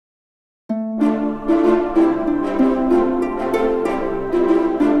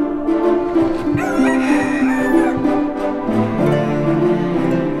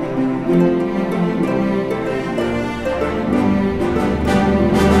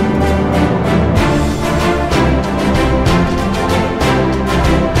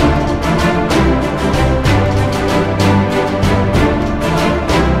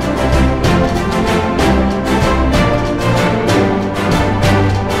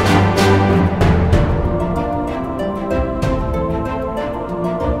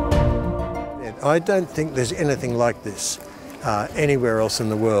I don't think there's anything like this anywhere else in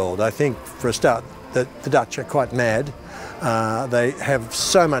the world. I think, for a start, that the Dutch are quite mad. They have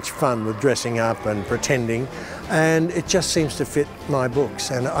so much fun with dressing up and pretending, and it just seems to fit my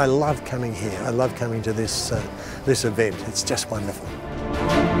books. And I love coming here. I love coming to this event. It's just wonderful.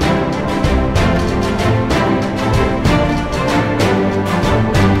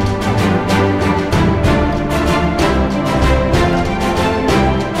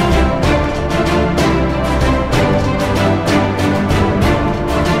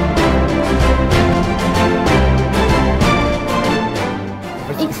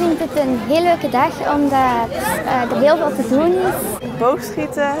 Ik vind het een heel leuke dag omdat er heel veel te doen is.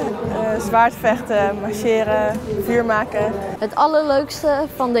 Boogschieten, zwaardvechten, marcheren, vuur maken. Het allerleukste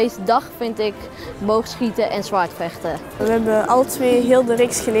van deze dag vind ik boogschieten en zwaardvechten. We hebben alle twee heel de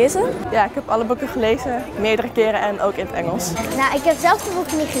reeks gelezen. Ja, ik heb alle boeken gelezen, meerdere keren en ook in het Engels. Nou, ik heb zelf de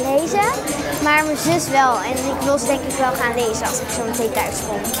boeken niet gelezen, maar mijn zus wel. En ik wil ze denk ik wel gaan lezen als ik zo meteen thuis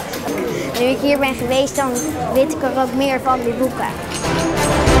kom. Nu ik hier ben geweest, dan weet ik er ook meer van die boeken.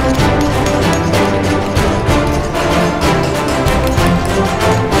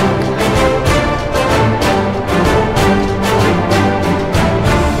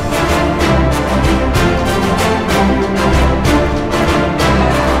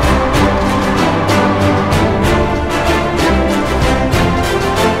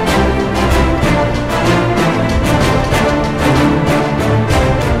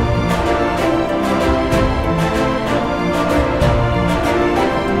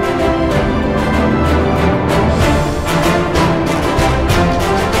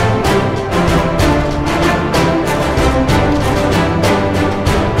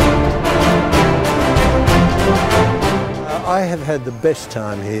 I have had the best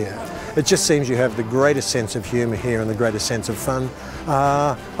time here. It just seems you have the greatest sense of humour here and the greatest sense of fun.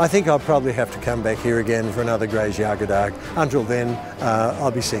 I think I'll probably have to come back here again for another Grijze Jager Dag. Until then,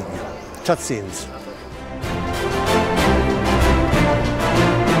 I'll be seeing you. Tot ziens.